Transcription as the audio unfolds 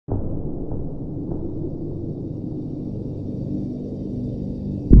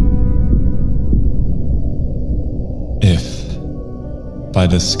I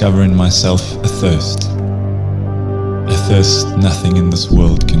discover in myself a thirst nothing in this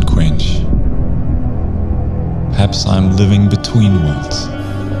world can quench. Perhaps I am living between worlds,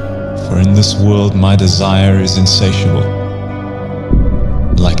 for in this world my desire is insatiable,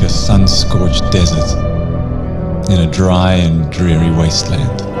 like a sun-scorched desert in a dry and dreary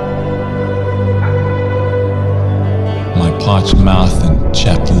wasteland. My parched mouth and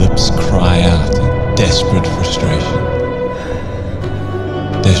chapped lips cry out in desperate frustration,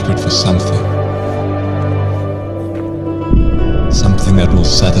 desperate for something that will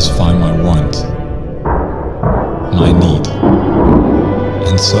satisfy my want, my need.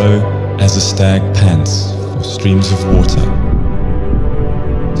 And so, as a stag pants for streams of water,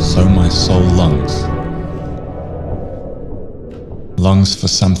 so my soul longs for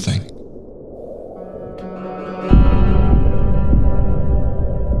something.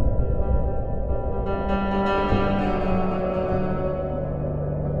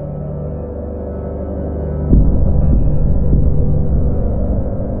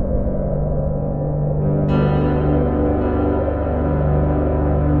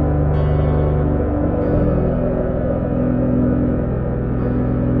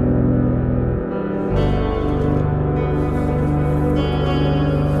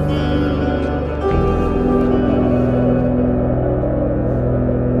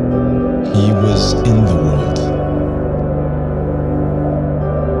 He was in the world.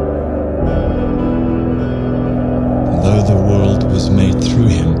 Though the world was made through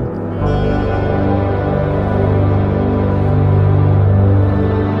him,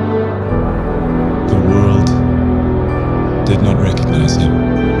 the world did not recognize him.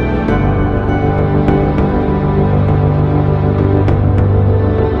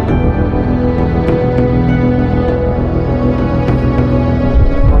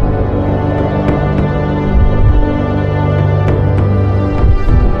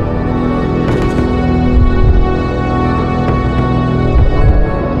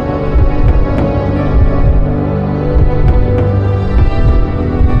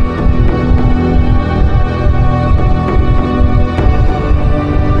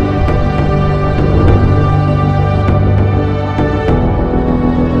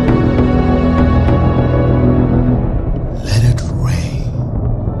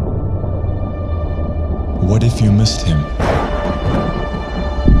 What if you missed him?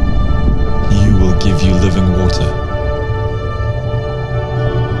 He will give you living water.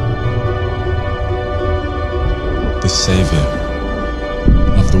 The Savior.